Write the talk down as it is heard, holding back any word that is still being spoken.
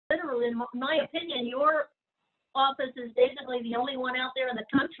literally, in my opinion, your office is basically the only one out there in the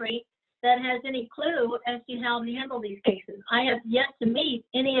country that has any clue as to how to handle these cases. I have yet to meet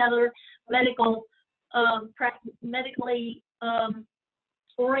any other medically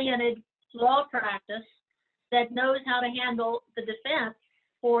oriented law practice that knows how to handle the defense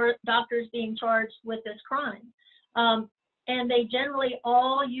for doctors being charged with this crime. And they generally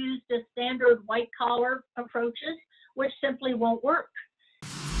all use the standard white collar approaches, which simply won't work.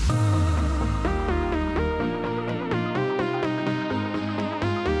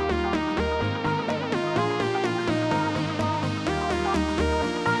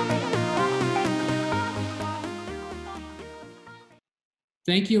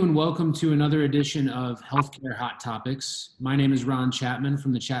 Thank you and welcome to another edition of Healthcare Hot Topics. My name is Ron Chapman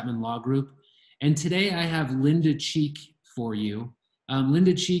from the Chapman Law Group, and today I have Linda Cheek for you.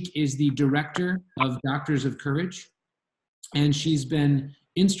 Linda Cheek is the Director of Doctors of Courage, and she's been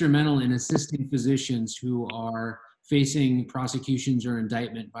instrumental in assisting physicians who are facing prosecutions or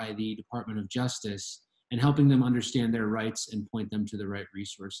indictment by the Department of Justice and helping them understand their rights and point them to the right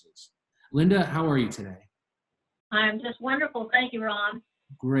resources. Linda, how are you today? I'm just wonderful. Thank you, Ron.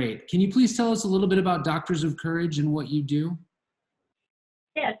 Great. Can you please tell us a little bit about Doctors of Courage and what you do?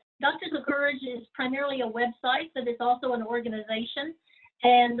 Yes, Doctors of Courage is primarily a website, but it's also an organization.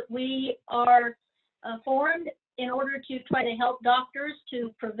 And we are formed in order to try to help doctors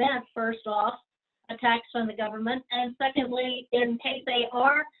to prevent, first off, attacks from the government. And secondly, in case they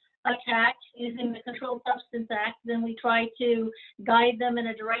are attacked using the Controlled Substance Act, then we try to guide them in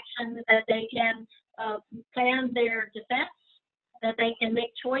a direction that they can plan their defense, that they can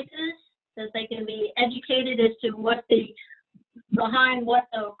make choices, that they can be educated as to what behind what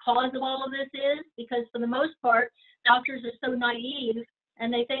the cause of all of this is, because for the most part, doctors are so naive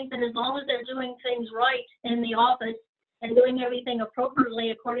and they think that as long as they're doing things right in the office and doing everything appropriately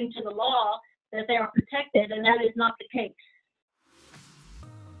according to the law, that they are protected, and that is not the case.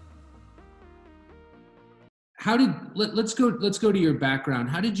 Let's go to your background.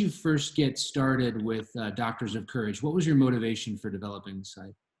 How did you first get started with Doctors of Courage? What was your motivation for developing the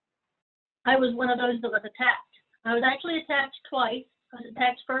site? I was one of those that was attacked. I was actually attacked twice. I was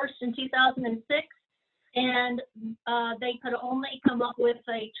attacked first in 2006, and they could only come up with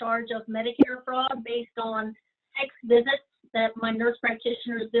a charge of Medicare fraud based on 6 visits that my nurse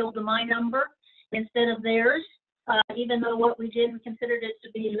practitioners billed to my number instead of theirs, even though what we did, we considered it to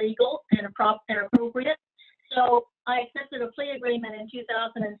be legal and appropriate. So I accepted a plea agreement in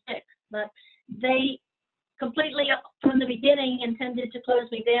 2006, but they completely, from the beginning, intended to close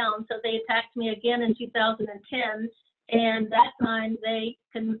me down. So they attacked me again in 2010, and that time I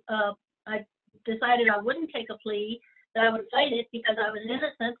decided I wouldn't take a plea, that I would fight it because I was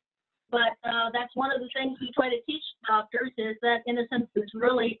innocent. But that's one of the things we try to teach doctors, is that innocence is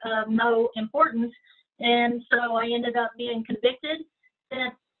really no importance. And so I ended up being convicted,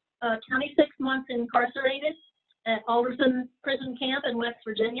 spent 26 months incarcerated at Alderson Prison Camp in West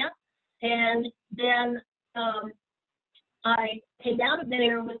Virginia, and then I came out of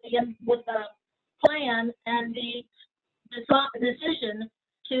there with the plan and the decision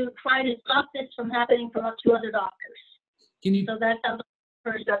to try to stop this from happening to other doctors. So that's how the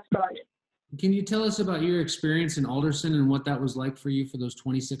first got started. Can you tell us about your experience in Alderson and what that was like for you for those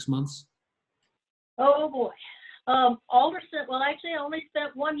 26 months? Oh boy. Alderson, well, actually, I only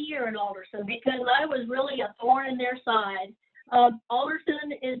spent 1 year in Alderson because I was really a thorn in their side.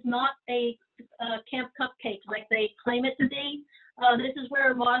 Alderson is not a Camp Cupcake like they claim it to be. This is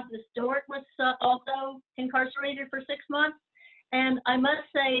where Martha Stewart was also incarcerated for 6 months. And I must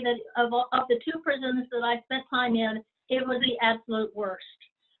say that of the 2 prisons that I spent time in, it was the absolute worst.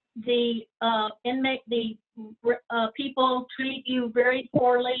 The people treat you very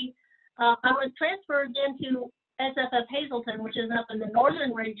poorly. I was transferred into SFF Hazleton, which is up in the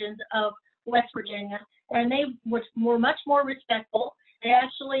northern regions of West Virginia, and they were much more respectful. They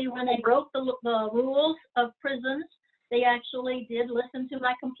actually, when they broke the rules of prisons, they actually did listen to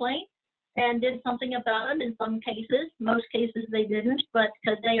my complaint and did something about it in some cases. Most cases they didn't, but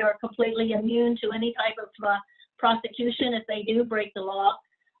because they are completely immune to any type of prosecution if they do break the law.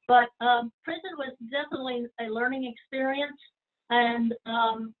 But prison was definitely a learning experience, and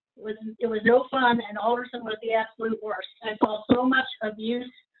it was no fun, and Alderson was the absolute worst. I saw so much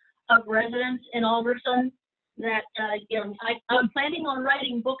abuse of residents in Alderson that I'm planning on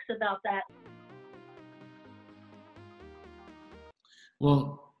writing books about that.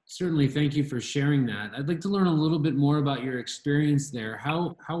 Well, certainly thank you for sharing that. I'd like to learn a little bit more about your experience there.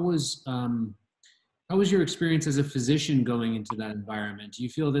 How was your experience as a physician going into that environment? Do you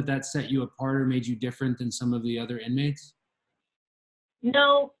feel that set you apart or made you different than some of the other inmates?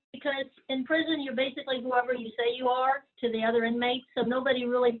 No, because in prison, you're basically whoever you say you are to the other inmates. So nobody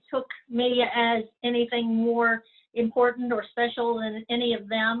really took me as anything more important or special than any of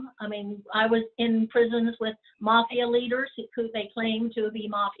them. I mean, I was in prisons with mafia leaders who they claim to be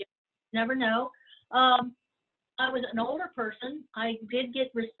mafia. Never know. I was an older person. I did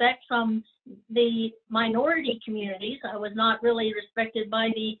get respect from the minority communities. I was not really respected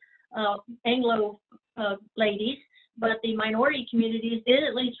by the Anglo ladies, but the minority communities did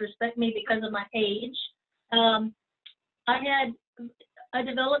at least respect me because of my age. I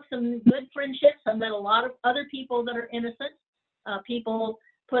developed some good friendships. I met a lot of other people that are innocent, people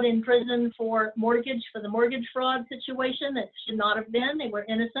put in prison for the mortgage fraud situation that should not have been. They were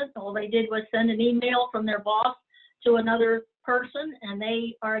innocent. All they did was send an email from their boss to another person, and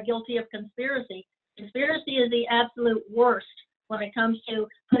they are guilty of conspiracy. Conspiracy is the absolute worst when it comes to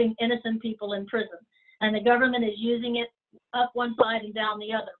putting innocent people in prison. And the government is using it up one side and down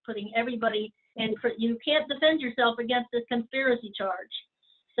the other, putting everybody in. You can't defend yourself against this conspiracy charge.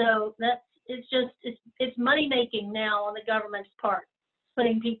 So it's money making now on the government's part,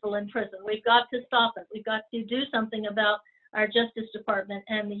 putting people in prison. We've got to stop it. We've got to do something about our Justice Department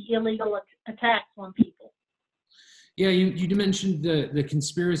and the illegal attacks on people. Yeah, you mentioned the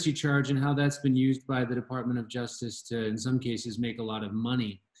conspiracy charge and how that's been used by the Department of Justice to, in some cases, make a lot of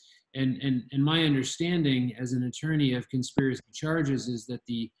money. And my understanding as an attorney of conspiracy charges is that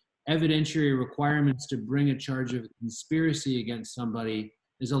the evidentiary requirements to bring a charge of conspiracy against somebody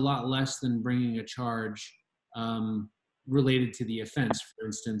is a lot less than bringing a charge related to the offense. For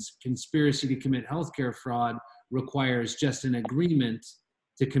instance, conspiracy to commit healthcare fraud requires just an agreement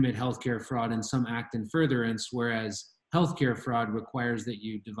to commit healthcare fraud and some act in furtherance, whereas healthcare fraud requires that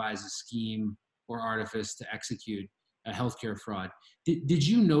you devise a scheme or artifice to execute a healthcare fraud. Did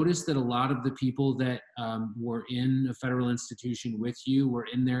you notice that a lot of the people that were in a federal institution with you were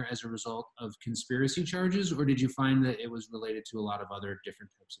in there as a result of conspiracy charges, or did you find that it was related to a lot of other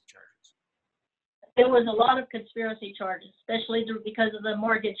different types of charges? There was a lot of conspiracy charges, especially because of the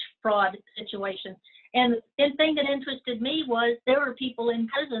mortgage fraud situation. And the thing that interested me was there were people in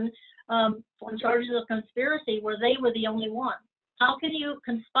prison on charges of conspiracy where they were the only one. How can you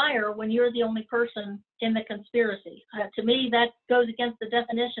conspire when you're the only person in the conspiracy? To me, that goes against the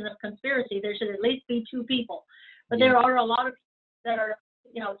definition of conspiracy. There should at least be two people. But there are a lot of people that are,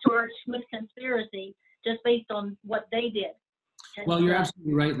 charged with conspiracy just based on what they did. And, well, you're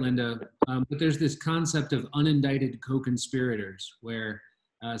absolutely right, Linda. But there's this concept of unindicted co-conspirators where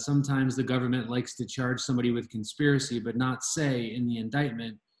sometimes the government likes to charge somebody with conspiracy, but not say in the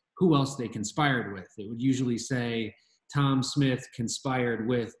indictment who else they conspired with. It would usually say Tom Smith conspired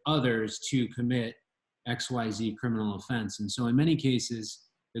with others to commit XYZ criminal offense. And so in many cases,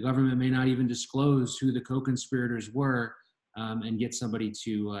 the government may not even disclose who the co-conspirators were and get somebody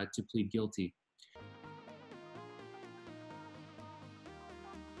to plead guilty.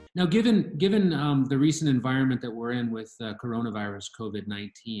 Now, given the recent environment that we're in with coronavirus,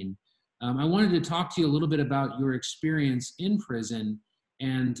 COVID-19, I wanted to talk to you a little bit about your experience in prison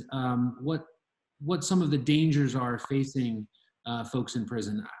and what some of the dangers are facing folks in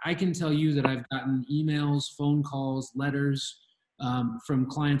prison. I can tell you that I've gotten emails, phone calls, letters from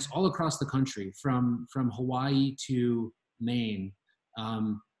clients all across the country, from Hawaii to Maine,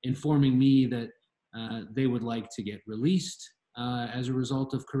 informing me that they would like to get released as a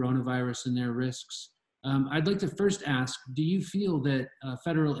result of coronavirus and their risks. I'd like to first ask, do you feel that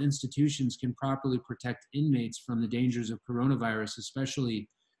federal institutions can properly protect inmates from the dangers of coronavirus, especially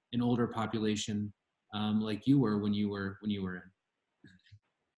an older population like you were when you were in?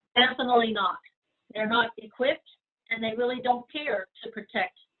 Definitely not. They're not equipped, and they really don't care to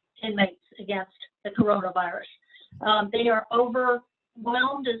protect inmates against the coronavirus. They are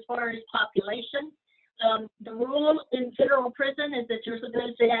overwhelmed as far as population. The rule in federal prison is that you're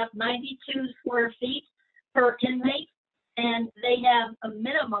supposed to have 92 square feet per inmate, and they have a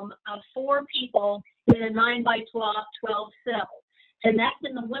minimum of 4 people in a 9 by 12 cell, and that's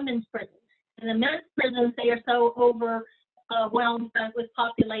in the women's prisons. In the men's prisons, they are so overwhelmed with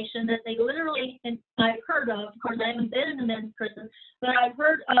population that they literally, and I've heard of course I haven't been in the men's prison, but I've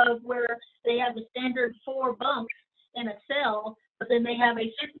heard of where they have the standard 4 bunks in a cell, but then they have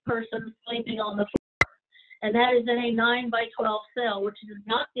a 6th person sleeping on the floor. And that is in a 9 by 12 cell, which is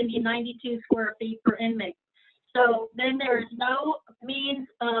not going to be 92 square feet per inmate. So then there is no means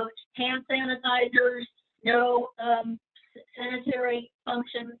of hand sanitizers, no sanitary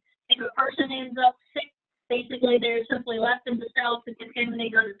function. If a person ends up sick, basically they're simply left in the cell to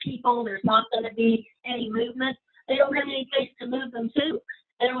contaminate other people. There's not going to be any movement. They don't have any place to move them to.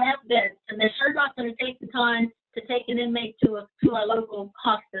 They don't have beds, and they're sure not going to take the time to take an inmate to a local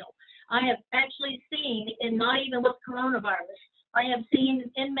hospital. I have actually seen, and not even with coronavirus, I have seen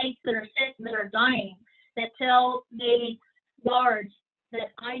inmates that are sick, that are dying, that tell the guards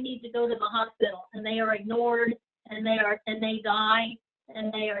that I need to go to the hospital, and they are ignored, and they die,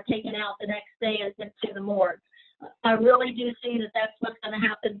 and they are taken out the next day and sent to the morgue. I really do see that that's what's going to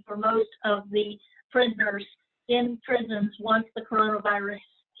happen for most of the prisoners in prisons once the coronavirus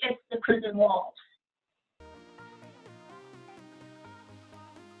hits the prison walls.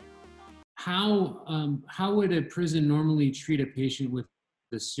 How would a prison normally treat a patient with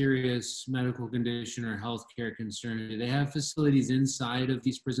a serious medical condition or health care concern? Do they have facilities inside of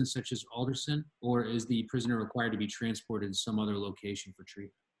these prisons such as Alderson, or is the prisoner required to be transported to some other location for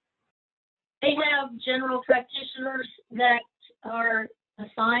treatment? They have general practitioners that are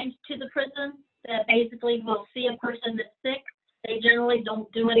assigned to the prison that basically will see a person that's sick. They generally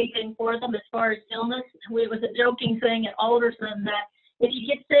don't do anything for them as far as illness. It was a joking thing at Alderson that if you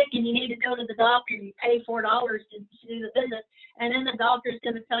get sick and you need to go to the doctor, you pay $4 to do the visit, and then the doctor's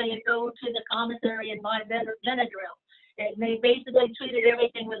going to tell you to go to the commissary and buy Benadryl. And they basically treated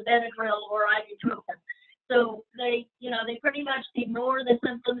everything with Benadryl or ibuprofen. So they pretty much ignore the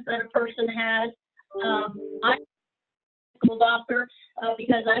symptoms that a person has. I'm a doctor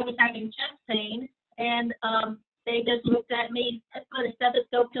because I was having chest pain, and they just looked at me, put a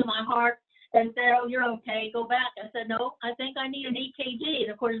stethoscope to my heart, and said, "Oh, you're okay, go back." I said, "No, I think I need an EKG."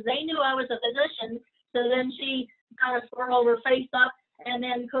 And of course, they knew I was a physician, so then she kind of swirled her face up and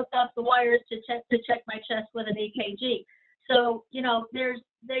then hooked up the wires to check my chest with an EKG. So,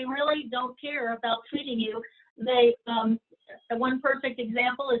 they really don't care about treating you. One perfect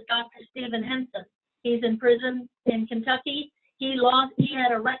example is Dr. Stephen Henson. He's in prison in Kentucky. He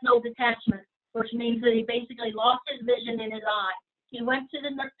had a retinal detachment, which means that he basically lost his vision in his eye. He went to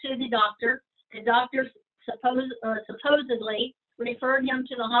the doctor. The doctor supposedly referred him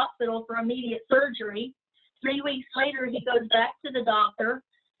to the hospital for immediate surgery. 3 weeks later, he goes back to the doctor.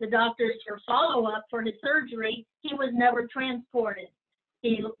 The doctor's for follow-up for his surgery. He was never transported.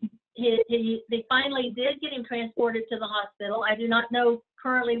 They finally did get him transported to the hospital. I do not know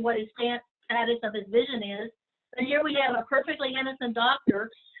currently what his status of his vision is, but here we have a perfectly innocent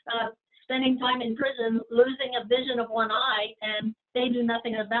doctor spending time in prison, losing a vision of one eye, and they do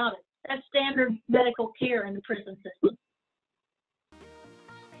nothing about it. That's standard medical care in the prison system.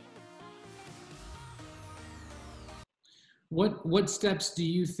 What steps do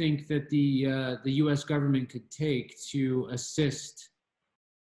you think that the U.S. government could take to assist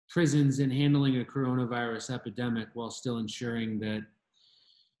prisons in handling a coronavirus epidemic while still ensuring that,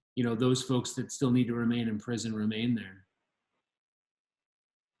 those folks that still need to remain in prison remain there?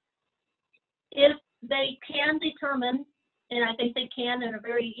 If they can determine, and I think they can in a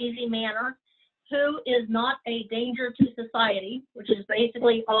very easy manner, who is not a danger to society, which is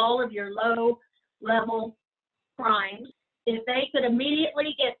basically all of your low-level crimes, if they could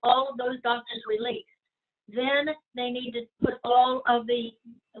immediately get all of those doctors released, then they need to put all of the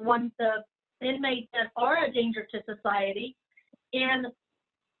inmates that are a danger to society in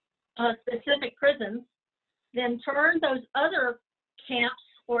specific prisons, then turn those other camps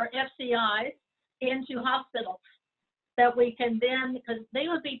or FCIs into hospitals that we can then, because they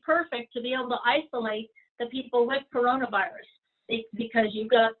would be perfect to be able to isolate the people with coronavirus, because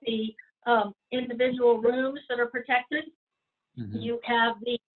you've got the individual rooms that are protected. Mm-hmm. You have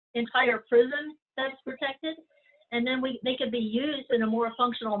the entire prison that's protected, and then they could be used in a more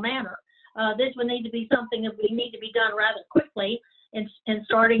functional manner. This would need to be something that we need to be done rather quickly, and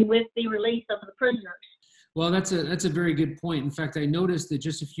starting with the release of the prisoners. Well, that's a very good point. In fact, I noticed that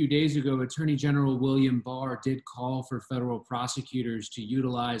just a few days ago, Attorney General William Barr did call for federal prosecutors to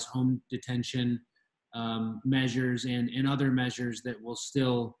utilize home detention measures and other measures that will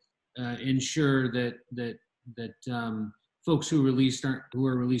still ensure that folks who are released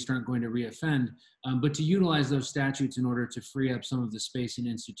aren't going to reoffend, but to utilize those statutes in order to free up some of the space in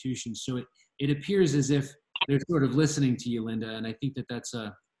institutions. So it appears as if they're sort of listening to you, Linda, and I think that's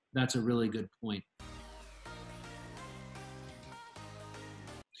a really good point.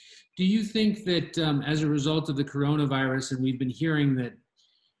 Do you think that as a result of the coronavirus, and we've been hearing that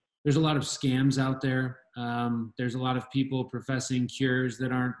there's a lot of scams out there, there's a lot of people professing cures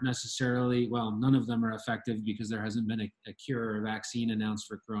that aren't necessarily, well, none of them are effective because there hasn't been a cure or a vaccine announced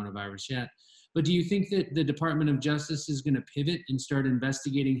for coronavirus yet. But do you think that the Department of Justice is going to pivot and start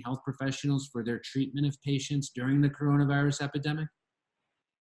investigating health professionals for their treatment of patients during the coronavirus epidemic?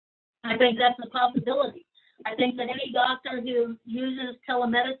 I think that's a possibility. I think that any doctor who uses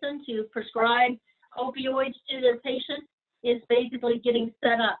telemedicine to prescribe opioids to their patients is basically getting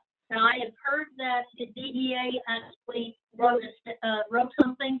set up. Now, I have heard that the DEA actually wrote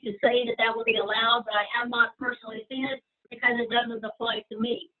something to say that that would be allowed, but I have not personally seen it because it doesn't apply to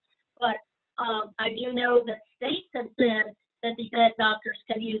me. But I do know that states have said that doctors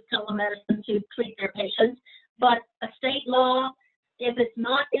can use telemedicine to treat their patients, but a state law, if it's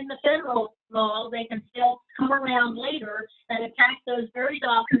not in the federal law, they can still come around later and attack those very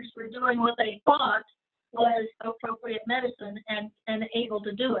doctors for doing what they thought was appropriate medicine and able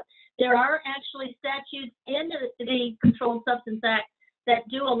to do it. There are actually statutes in the Controlled Substance Act that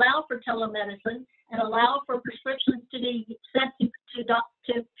do allow for telemedicine and allow for prescriptions to be sent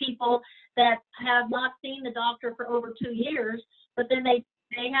to people that have not seen the doctor for over 2 years, but then they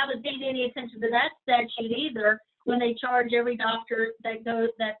haven't paid any attention to that statute either when they charge every doctor that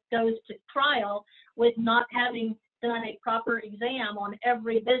goes to trial with not having done a proper exam on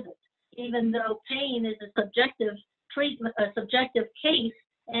every visit, even though pain is a subjective treatment, a subjective case,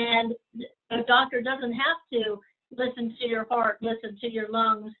 and a doctor doesn't have to listen to your heart, listen to your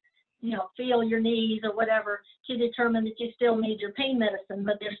lungs, feel your knees or whatever to determine that you still need your pain medicine,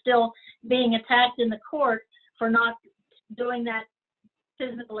 but they're still being attacked in the court for not doing that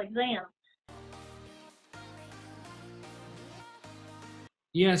physical exam.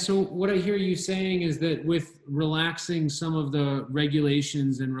 Yeah, so what I hear you saying is that with relaxing some of the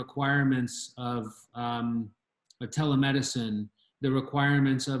regulations and requirements of telemedicine, the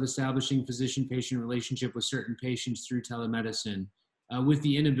requirements of establishing physician-patient relationship with certain patients through telemedicine, with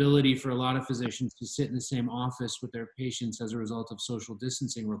the inability for a lot of physicians to sit in the same office with their patients as a result of social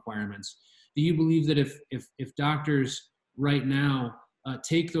distancing requirements, do you believe that if doctors right now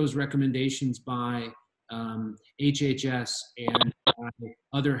take those recommendations by HHS and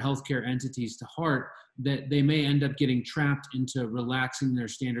other healthcare entities to heart, that they may end up getting trapped into relaxing their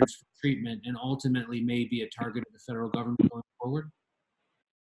standards for treatment and ultimately may be a target of the federal government going forward?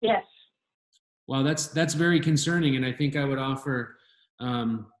 Yes. Well, that's very concerning, and I think I would offer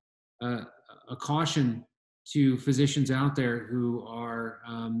a caution to physicians out there who are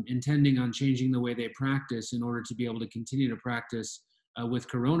intending on changing the way they practice in order to be able to continue to practice with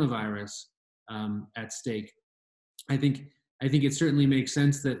coronavirus at stake. I think it certainly makes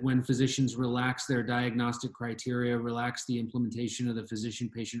sense that when physicians relax their diagnostic criteria, relax the implementation of the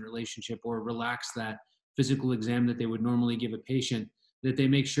physician-patient relationship, or relax that physical exam that they would normally give a patient, that they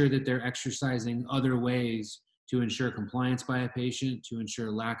make sure that they're exercising other ways to ensure compliance by a patient, to ensure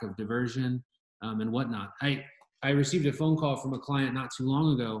lack of diversion, and whatnot. I received a phone call from a client not too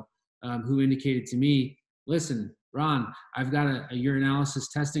long ago who indicated to me, listen, Ron, I've got a urinalysis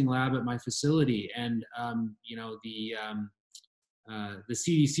testing lab at my facility, and the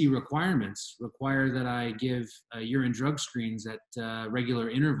CDC requirements require that I give urine drug screens at regular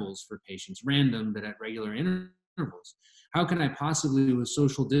intervals for patients, random but at regular intervals. How can I possibly, with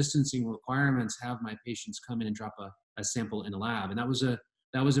social distancing requirements, have my patients come in and drop a sample in a lab? And that was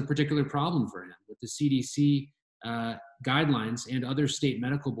a particular problem for him, with the CDC guidelines and other state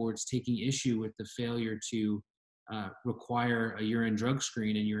medical boards taking issue with the failure to require a urine drug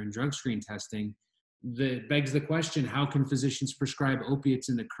screen and urine drug screen testing. That begs the question, how can physicians prescribe opiates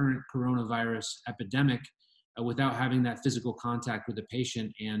in the current coronavirus epidemic without having that physical contact with the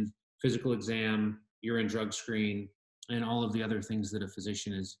patient and physical exam, urine drug screen, and all of the other things that a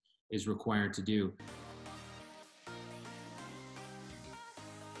physician is required to do?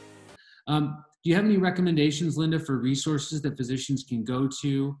 Do you have any recommendations, Linda, for resources that physicians can go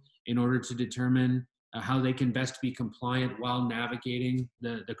to in order to determine how they can best be compliant while navigating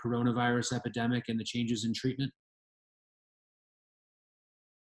the coronavirus epidemic and the changes in treatment?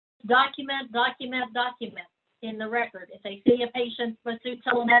 Document in the record. If they see a patient through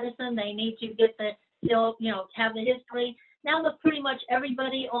telemedicine, they need to get have the history. Now that pretty much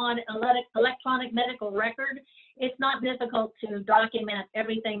everybody on electronic medical record, it's not difficult to document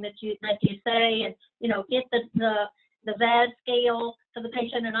everything that you say, and get the VAS scale for the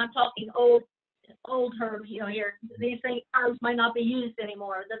patient. And I'm talking old terms, here. These terms might not be used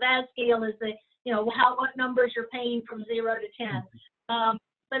anymore. The VAS scale is what numbers you're paying from 0 to 10.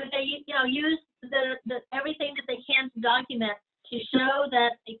 But if they use the everything that they can to document to show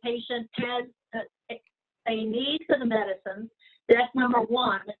that a patient has a need for the medicine, that's number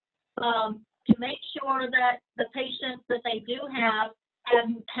one. To make sure that the patients that they do have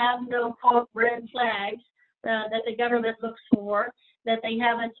no red flags that the government looks for, that they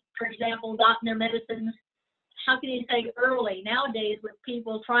haven't, for example, gotten their medicines, how can you say early? Nowadays, with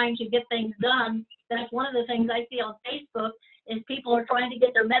people trying to get things done, that's one of the things I see on Facebook, is people are trying to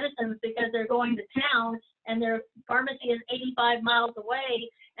get their medicines because they're going to town and their pharmacy is 85 miles away,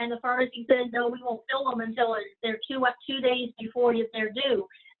 and the pharmacy says, no, we won't fill them until they're 2 days before they're due.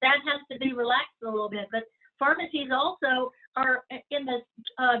 that has to be relaxed a little bit. But pharmacies also are in this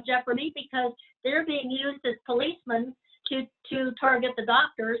jeopardy because they're being used as policemen to target the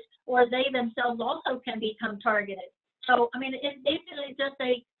doctors, or they themselves also can become targeted. So, I mean, it's basically just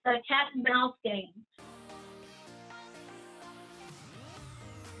a cat and mouse game.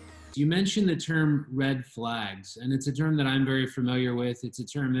 You mentioned the term red flags, and it's a term that I'm very familiar with. It's a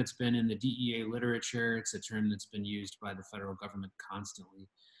term that's been in the DEA literature. It's a term that's been used by the federal government constantly.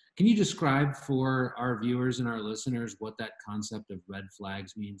 Can you describe for our viewers and our listeners what that concept of red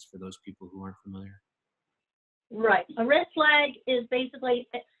flags means for those people who aren't familiar? Right. A red flag is basically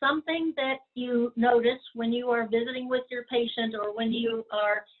something that you notice when you are visiting with your patient, or when you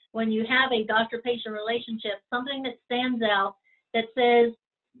have a doctor-patient relationship, something that stands out that says,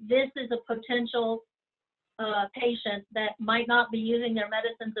 this is a potential patient that might not be using their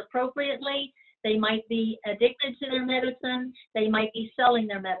medicines appropriately. They might be addicted to their medicine. They might be selling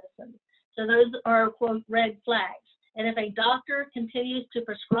their medicine. So those are, quote, red flags. And if a doctor continues to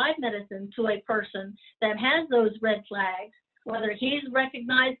prescribe medicine to a person that has those red flags, whether he's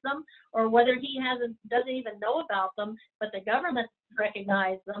recognized them or whether he doesn't even know about them, but the government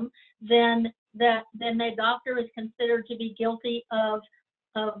recognized them, then the doctor is considered to be guilty of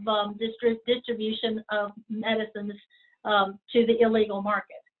distribution of medicines to the illegal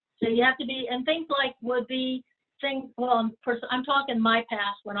market. So you have to be, and things like would be things, well, I'm talking my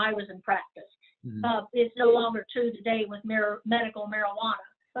past when I was in practice. Mm-hmm. It's no longer true today with medical marijuana.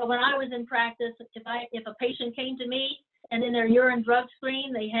 But when I was in practice, if a patient came to me and in their urine drug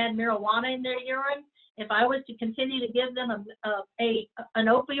screen they had marijuana in their urine, if I was to continue to give them an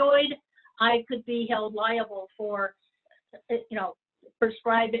opioid, I could be held liable for,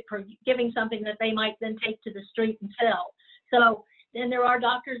 prescribe it, for giving something that they might then take to the street and sell. So then there are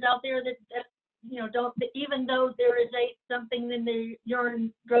doctors out there that don't, even though there is something in the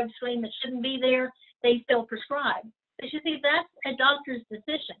urine drug screen that shouldn't be there, they still prescribe. But you see, that's a doctor's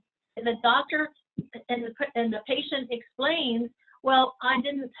decision. If the doctor and the patient explains, well, I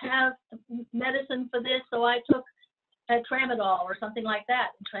didn't have medicine for this, so I took a tramadol or something like that.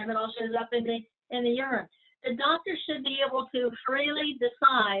 Tramadol shows up in the urine. The doctor should be able to freely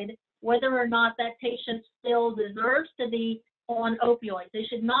decide whether or not that patient still deserves to be on opioids. They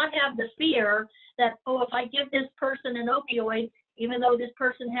should not have the fear that, oh, if I give this person an opioid, even though this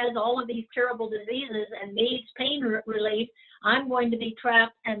person has all of these terrible diseases and needs pain relief, I'm going to be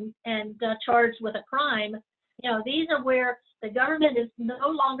trapped and charged with a crime. These are where the government is no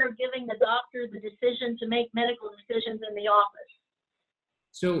longer giving the doctor the decision to make medical decisions in the office.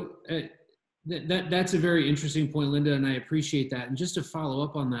 So that's a very interesting point, Linda, and I appreciate that. And just to follow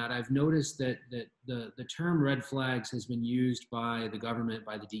up on that, I've noticed that the term red flags has been used by the government,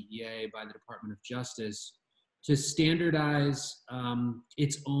 by the DEA, by the Department of Justice to standardize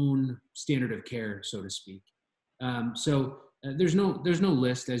its own standard of care, so to speak. So there's no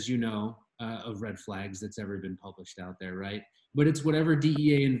list, as you know, of red flags that's ever been published out there, right? But it's whatever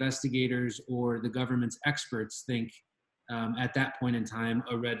DEA investigators or the government's experts think at that point in time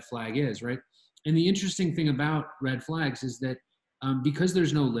a red flag is, right? And the interesting thing about red flags is that because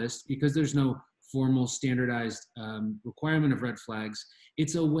there's no list, because there's no formal standardized requirement of red flags,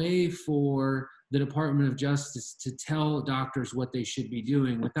 it's a way for the Department of Justice to tell doctors what they should be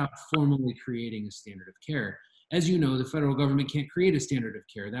doing without formally creating a standard of care. As you know, the federal government can't create a standard of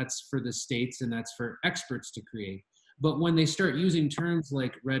care. That's for the states and that's for experts to create. But when they start using terms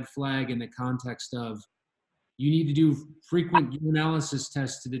like red flag in the context of you need to do frequent urinalysis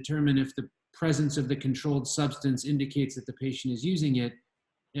tests to determine if the presence of the controlled substance indicates that the patient is using it,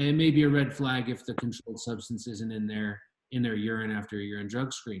 it may be a red flag if the controlled substance isn't in their urine after a urine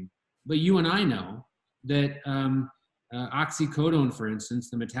drug screen. But you and I know that oxycodone, for instance,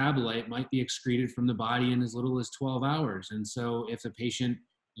 the metabolite, might be excreted from the body in as little as 12 hours. And so if the patient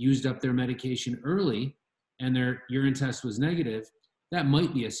used up their medication early and their urine test was negative, that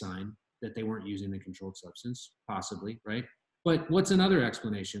might be a sign that they weren't using the controlled substance, possibly, right? But what's another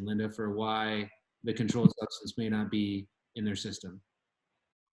explanation, Linda, for why the controlled substance may not be in their system?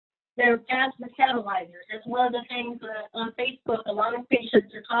 They're fast metabolizers. That's one of the things on Facebook a lot of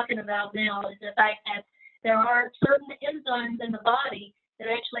patients are talking about now, is the fact that there are certain enzymes in the body that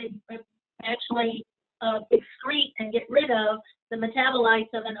actually excrete and get rid of the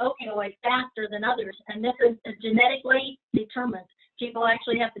metabolites of an opioid faster than others. And this is genetically determined. People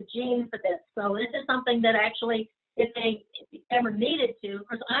actually have the gene for this. So this is something that actually, if they ever needed to,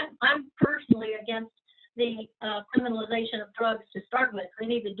 because I'm personally against the criminalization of drugs to start with. We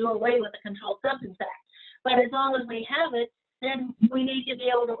need to do away with the Controlled Substance Act. But as long as we have it, then we need to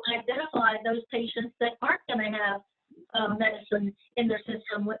be able to identify those patients that aren't going to have medicine in their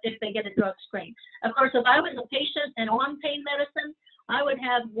system if they get a drug screen. Of course, if I was a patient and on pain medicine, I would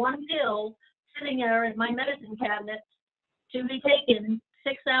have one pill sitting there in my medicine cabinet to be taken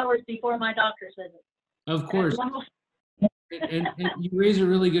 6 hours before my doctor's visit. Of course. And you raise a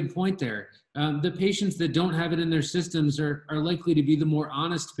really good point there. The patients that don't have it in their systems are likely to be the more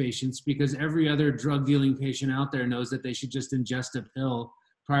honest patients, because every other drug dealing patient out there knows that they should just ingest a pill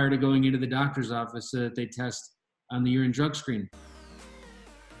prior to going into the doctor's office so that they test on the urine drug screen.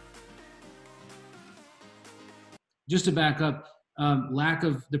 Just to back up, lack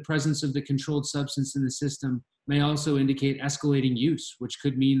of the presence of the controlled substance in the system may also indicate escalating use, which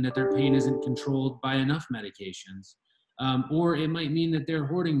could mean that their pain isn't controlled by enough medications. Or it might mean that they're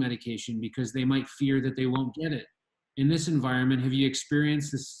hoarding medication because they might fear that they won't get it. In this environment, have you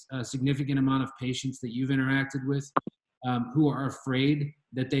experienced this significant amount of patients that you've interacted with who are afraid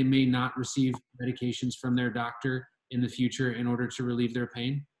that they may not receive medications from their doctor in the future in order to relieve their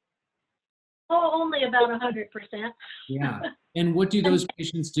pain? Oh, only about 100%. Yeah. And what do those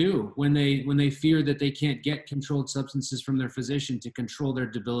patients do when they fear that they can't get controlled substances from their physician to control their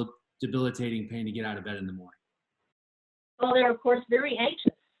debilitating pain to get out of bed in the morning? Well, they're, of course, very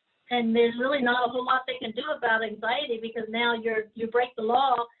anxious. And there's really not a whole lot they can do about anxiety, because now you break the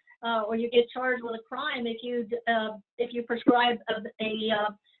law or you get charged with a crime if you prescribe a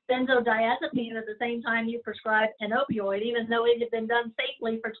benzodiazepine at the same time you prescribe an opioid, even though it had been done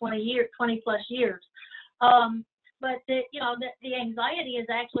safely for 20 plus years. But the anxiety is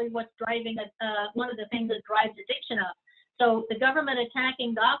actually what's driving one of the things that drives addiction up. So the government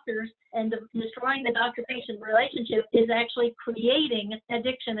attacking doctors and destroying the doctor-patient relationship is actually creating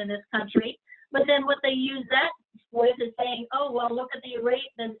addiction in this country. But then what they use that with is saying, oh, well, look at the rate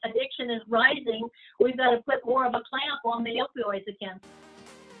that addiction is rising. We've got to put more of a clamp on the opioids again.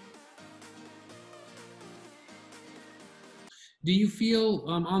 Do you feel,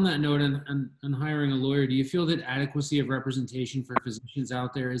 on that note, on hiring a lawyer, do you feel that adequacy of representation for physicians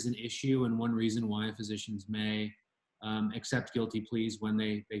out there is an issue, and one reason why physicians may accept guilty pleas when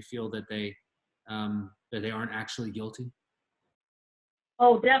they feel that they aren't actually guilty?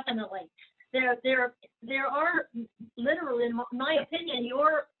 Oh, definitely. There are literally, in my opinion,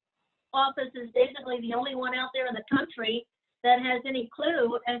 your office is basically the only one out there in the country that has any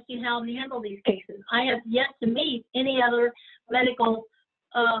clue as to how to handle these cases. I have yet to meet any other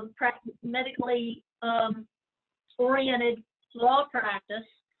medically oriented law practice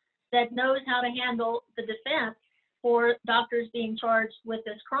that knows how to handle the defense for doctors being charged with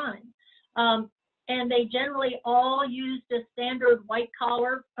this crime. And they generally all use the standard white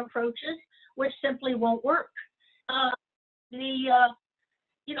collar approaches, which simply won't work. They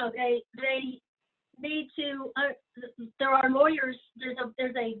need to, there are lawyers, there's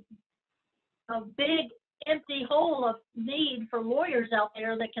a big empty hole of need for lawyers out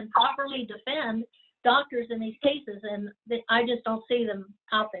there that can properly defend doctors in these cases, and I just don't see them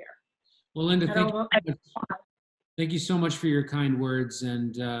out there. Well, Linda, thank you so much for your kind words,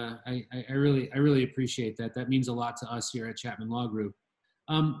 and I really appreciate that. That means a lot to us here at Chapman Law Group.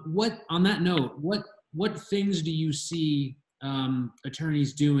 On that note, what things do you see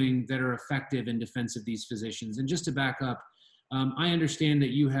attorneys doing that are effective in defense of these physicians? And just to back up, I understand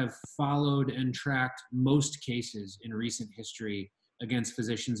that you have followed and tracked most cases in recent history against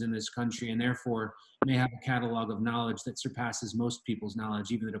physicians in this country, and therefore may have a catalog of knowledge that surpasses most people's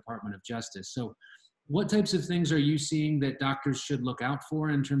knowledge, even the Department of Justice. So what types of things are you seeing that doctors should look out for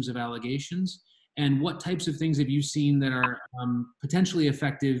in terms of allegations? And what types of things have you seen that are potentially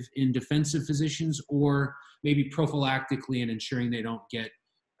effective in defense of physicians, or maybe prophylactically in ensuring they don't get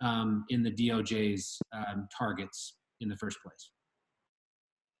in the DOJ's targets in the first place?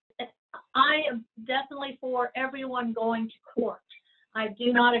 I am definitely for everyone going to court. I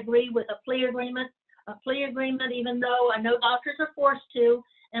do not agree with a plea agreement. A plea agreement, even though I know doctors are forced to,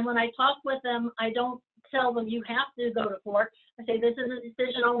 and when I talk with them, I don't tell them you have to go to court. I say this is a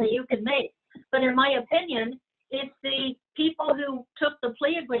decision only you can make. But in my opinion, it's the people who took the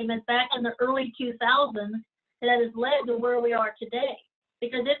plea agreement back in the early 2000s that has led to where we are today.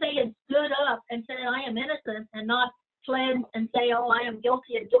 Because if they had stood up and said, I am innocent, and not fled and say, oh, I am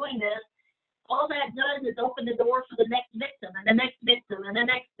guilty of doing this, all that does is open the door for the next victim and the next victim and the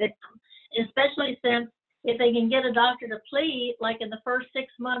next victim. Especially since if they can get a doctor to plead, like in the first 6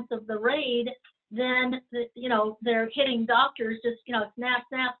 months of the raid, then, they're hitting doctors just, snap,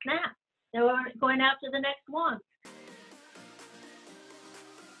 snap, snap. They're going after the next one.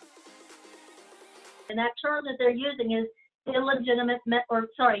 And that term that they're using is legitimate medical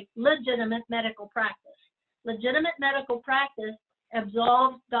practice. Legitimate medical practice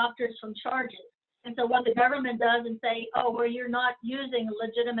absolves doctors from charges. And so what the government does and say, oh, well, you're not using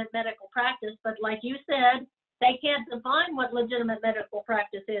legitimate medical practice, but like you said, they can't define what legitimate medical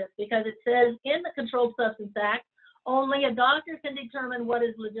practice is because it says in the Controlled Substance Act, only a doctor can determine what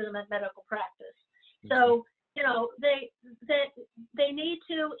is legitimate medical practice. So, you know, they need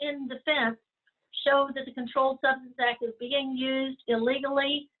to, in defense, show that the Controlled Substance Act is being used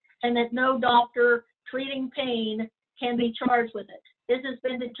illegally and that no doctor treating pain can be charged with it. This has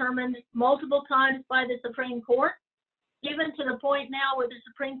been determined multiple times by the Supreme Court, even to the point now where the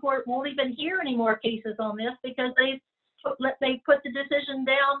Supreme Court won't even hear any more cases on this because they put the decision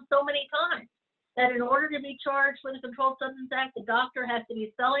down so many times that in order to be charged with the Controlled Substance Act, the doctor has to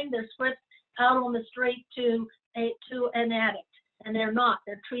be selling their scripts out on the street to an addict, and they're not.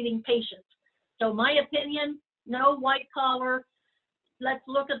 They're treating patients. So my opinion, no white collar. Let's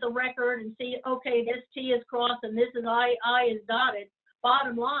look at the record and see, okay, this T is crossed and this is I is dotted.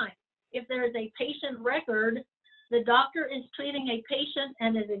 Bottom line, if there is a patient record, the doctor is treating a patient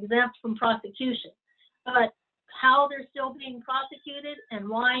and is exempt from prosecution. But how they're still being prosecuted and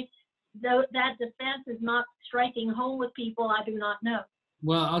why that defense is not striking home with people, I do not know.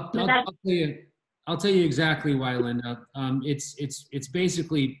 Well, I'll tell you exactly why, Linda. It's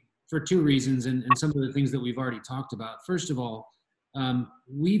basically for two reasons, and some of the things that we've already talked about. First of all,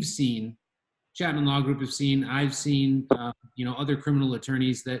 we've seen, Chapman Law Group have seen, I've seen, other criminal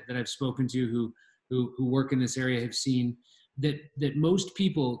attorneys that I've spoken to who work in this area have seen that most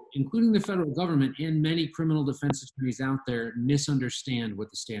people, including the federal government and many criminal defense attorneys out there, misunderstand what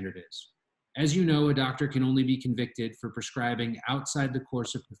the standard is. As you know, a doctor can only be convicted for prescribing outside the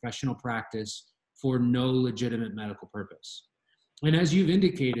course of professional practice for no legitimate medical purpose. And as you've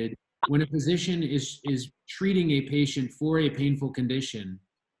indicated, when a physician is treating a patient for a painful condition,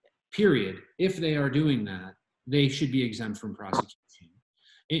 period, if they are doing that, they should be exempt from prosecution.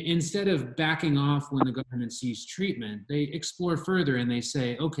 Instead of backing off when the government sees treatment, they explore further and they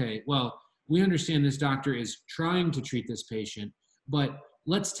say, okay, well, we understand this doctor is trying to treat this patient, but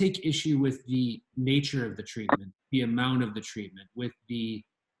let's take issue with the nature of the treatment, the amount of the treatment, with the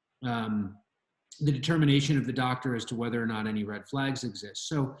determination of the doctor as to whether or not any red flags exist.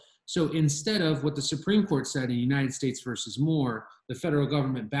 So instead of what the Supreme Court said in United States versus Moore, the federal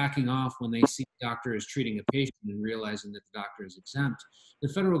government backing off when they see the doctor is treating a patient and realizing that the doctor is exempt, the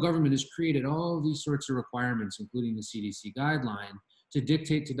federal government has created all these sorts of requirements, including the CDC guideline, to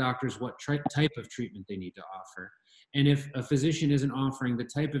dictate to doctors what type of treatment they need to offer. And if a physician isn't offering the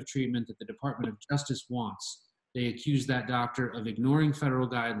type of treatment that the Department of Justice wants, they accuse that doctor of ignoring federal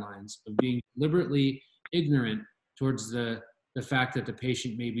guidelines, of being deliberately ignorant towards the fact that the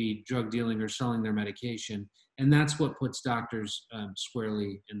patient may be drug dealing or selling their medication. And that's what puts doctors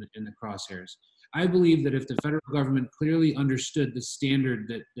squarely in the crosshairs. I believe that if the federal government clearly understood the standard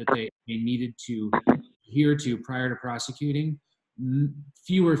that they needed to adhere to prior to prosecuting,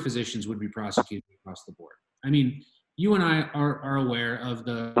 fewer physicians would be prosecuted across the board. I mean, you and I are aware of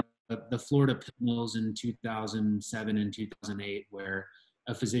the Florida pill mills in 2007 and 2008, where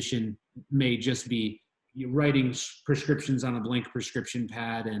a physician may just be writing prescriptions on a blank prescription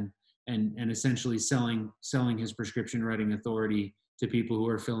pad and essentially selling his prescription writing authority to people who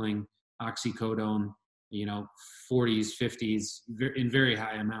are filling oxycodone, 40s, 50s in very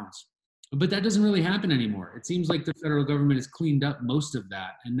high amounts. But that doesn't really happen anymore. It seems like the federal government has cleaned up most of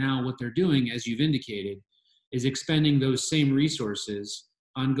that. And now what they're doing, as you've indicated, is expending those same resources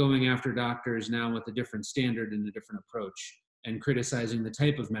on going after doctors now with a different standard and a different approach, and criticizing the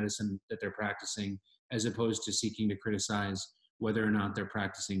type of medicine that they're practicing, as opposed to seeking to criticize whether or not they're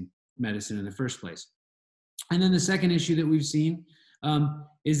practicing medicine in the first place. And then the second issue that we've seen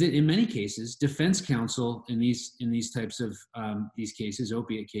is that in many cases, defense counsel in these types of these cases,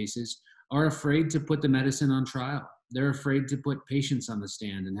 opiate cases, are afraid to put the medicine on trial. They're afraid to put patients on the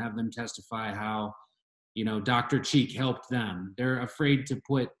stand and have them testify how, Dr. Cheek helped them. They're afraid to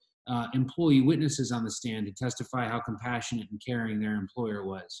put employee witnesses on the stand to testify how compassionate and caring their employer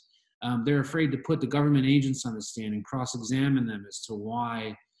was. They're afraid to put the government agents on the stand and cross-examine them as to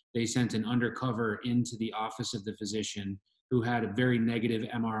why they sent an undercover into the office of the physician who had very negative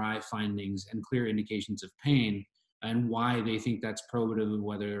MRI findings and clear indications of pain, and why they think that's probative of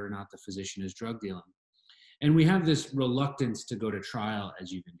whether or not the physician is drug dealing. And we have this reluctance to go to trial,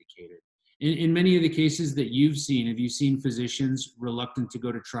 as you've indicated. In many of the cases that you've seen, have you seen physicians reluctant to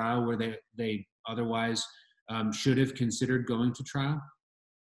go to trial where they otherwise should have considered going to trial?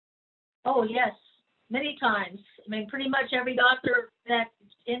 Oh, yes, many times. I mean, pretty much every doctor that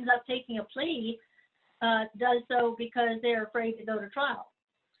ends up taking a plea does so because they're afraid to go to trial,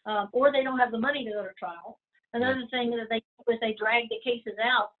 or they don't have the money to go to trial. Another thing that they do is they drag the cases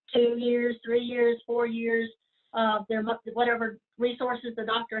out 2 years, 3 years, 4 years. Whatever resources the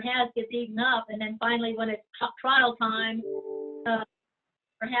doctor has gets eaten up, and then finally, when it's trial time, or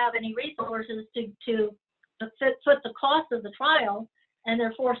have any resources to foot the cost of the trial, and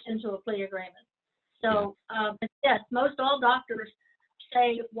they're forced into a plea agreement. So, but yes, most all doctors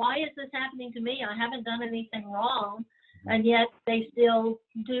say, "Why is this happening to me? I haven't done anything wrong," and yet they still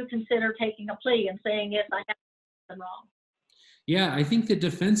do consider taking a plea and saying, "Yes, I have done wrong." Yeah, I think the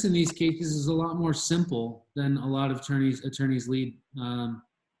defense in these cases is a lot more simple than a lot of attorneys lead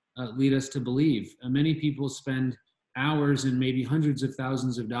us to believe. Many people spend hours and maybe hundreds of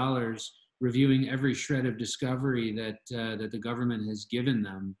thousands of dollars reviewing every shred of discovery that the government has given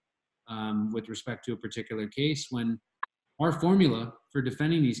them with respect to a particular case, when our formula for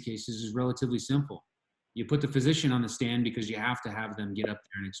defending these cases is relatively simple. You put the physician on the stand because you have to have them get up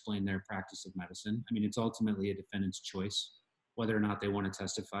there and explain their practice of medicine. I mean, it's ultimately a defendant's choice whether or not they want to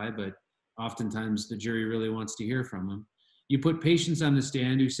testify, but oftentimes the jury really wants to hear from them. You put patients on the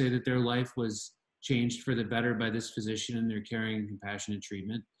stand who say that their life was changed for the better by this physician and they're carrying compassionate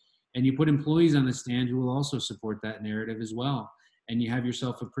treatment. And you put employees on the stand who will also support that narrative as well. And you have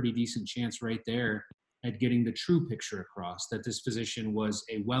yourself a pretty decent chance right there at getting the true picture across, that this physician was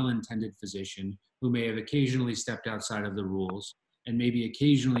a well-intended physician who may have occasionally stepped outside of the rules and maybe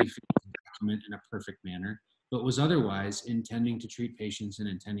occasionally failed to document in a perfect manner, but was otherwise intending to treat patients and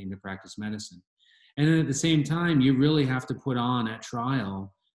intending to practice medicine. And then at the same time, you really have to put on at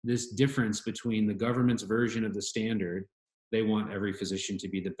trial this difference between the government's version of the standard. They want every physician to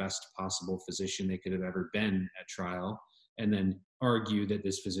be the best possible physician they could have ever been at trial, and then argue that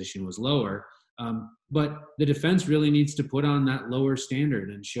this physician was lower. But the defense really needs to put on that lower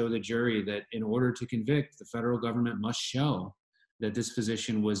standard and show the jury that in order to convict, the federal government must show that this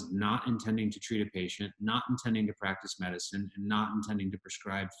physician was not intending to treat a patient, not intending to practice medicine, and not intending to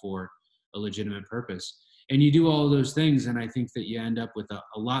prescribe for a legitimate purpose. And you do all of those things, and I think that you end up with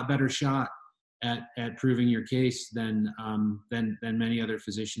a lot better shot at proving your case than many other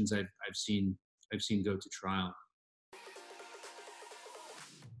physicians I've seen go to trial.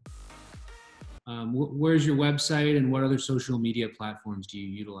 Where's your website, and what other social media platforms do you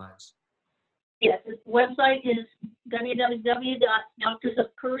utilize? Yes, the website is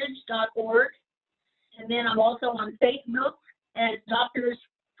www.doctorsofcourage.org. And then I'm also on Facebook as Doctors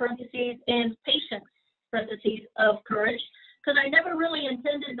parentheses and Patients parentheses of Courage, because I never really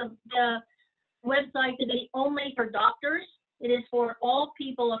intended the website to be only for doctors. It is for all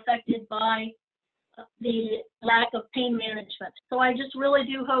people affected by the lack of pain management. So I just really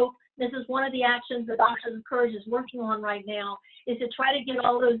do hope this is one of the actions that Doctors of Courage is working on right now, is to try to get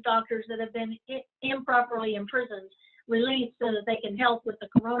all those doctors that have been improperly imprisoned released so that they can help with the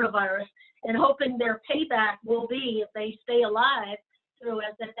coronavirus, and hoping their payback will be, if they stay alive through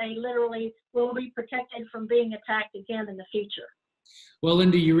it, that they literally will be protected from being attacked again in the future. Well,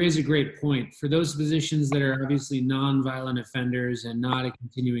 Linda, you raise a great point. For those physicians that are obviously nonviolent offenders and not a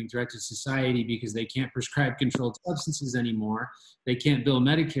continuing threat to society because they can't prescribe controlled substances anymore, they can't bill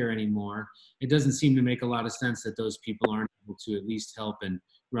Medicare anymore, it doesn't seem to make a lot of sense that those people aren't able to at least help and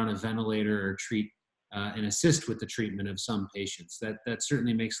run a ventilator or treat and assist with the treatment of some patients. That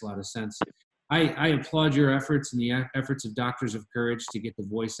certainly makes a lot of sense. I applaud your efforts and the efforts of Doctors of Courage to get the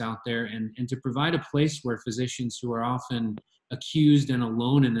voice out there and to provide a place where physicians who are often accused and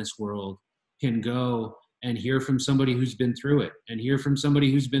alone in this world can go and hear from somebody who's been through it, and hear from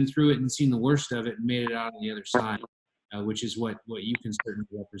somebody who's been through it and seen the worst of it and made it out on the other side, which is what you can certainly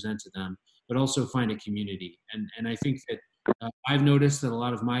represent to them, but also find a community. And I think that I've noticed that a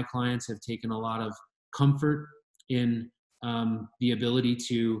lot of my clients have taken a lot of comfort in the ability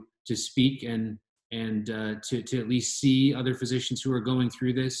to speak and to at least see other physicians who are going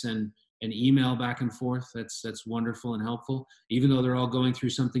through this and email back and forth. That's wonderful and helpful. Even though they're all going through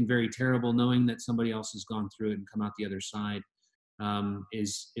something very terrible, knowing that somebody else has gone through it and come out the other side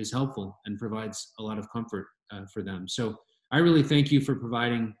is helpful and provides a lot of comfort for them. So I really thank you for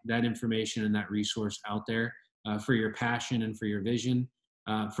providing that information and that resource out there, for your passion and for your vision,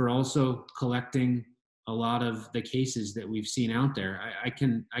 for also collecting a lot of the cases that we've seen out there. I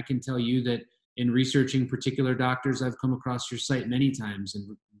can tell you that in researching particular doctors, I've come across your site many times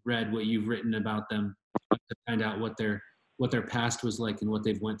and read what you've written about them to find out what their past was like and what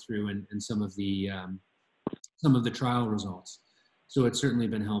they've went through, and some of the trial results. So it's certainly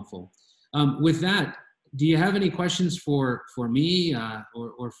been helpful. With that, do you have any questions for me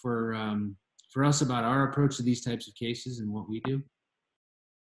or for us about our approach to these types of cases and what we do?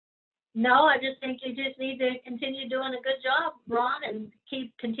 No, I just think you just need to continue doing a good job, Ron, and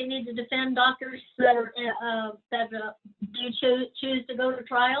continue to defend doctors that do choose to go to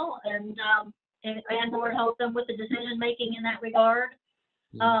trial, and or help them with the decision making in that regard.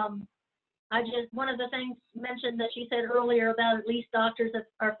 One of the things mentioned that she said earlier about at least doctors that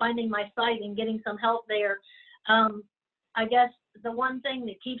are finding my site and getting some help there. I guess the one thing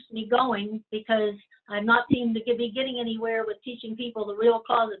that keeps me going, because I'm not seeming to be getting anywhere with teaching people the real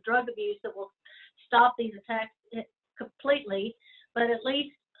cause of drug abuse that will stop these attacks completely, but at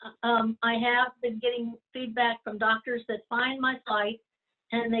least I have been getting feedback from doctors that find my site,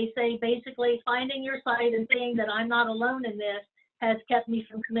 and they say basically finding your site and seeing that I'm not alone in this has kept me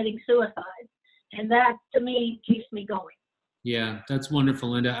from committing suicide. And that, to me, keeps me going. Yeah, that's wonderful,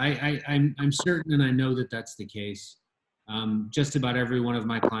 Linda. I'm certain, and I know that that's the case. Just about every one of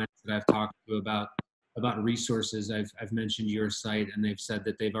my clients that I've talked to about resources, I've mentioned your site, and they've said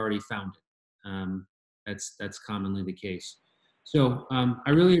that they've already found it. That's commonly the case. So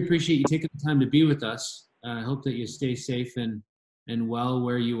I really appreciate you taking the time to be with us. I hope that you stay safe and well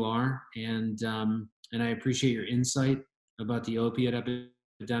where you are, and I appreciate your insight about the opiate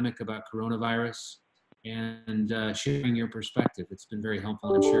epidemic, about coronavirus, and sharing your perspective. It's been very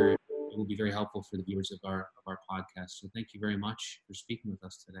helpful. I'm sure it will be very helpful for the viewers of our podcast. So thank you very much for speaking with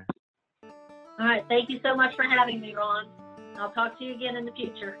us today. All right. Thank you so much for having me, Ron. I'll talk to you again in the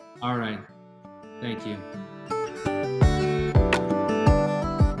future. All right. Thank you.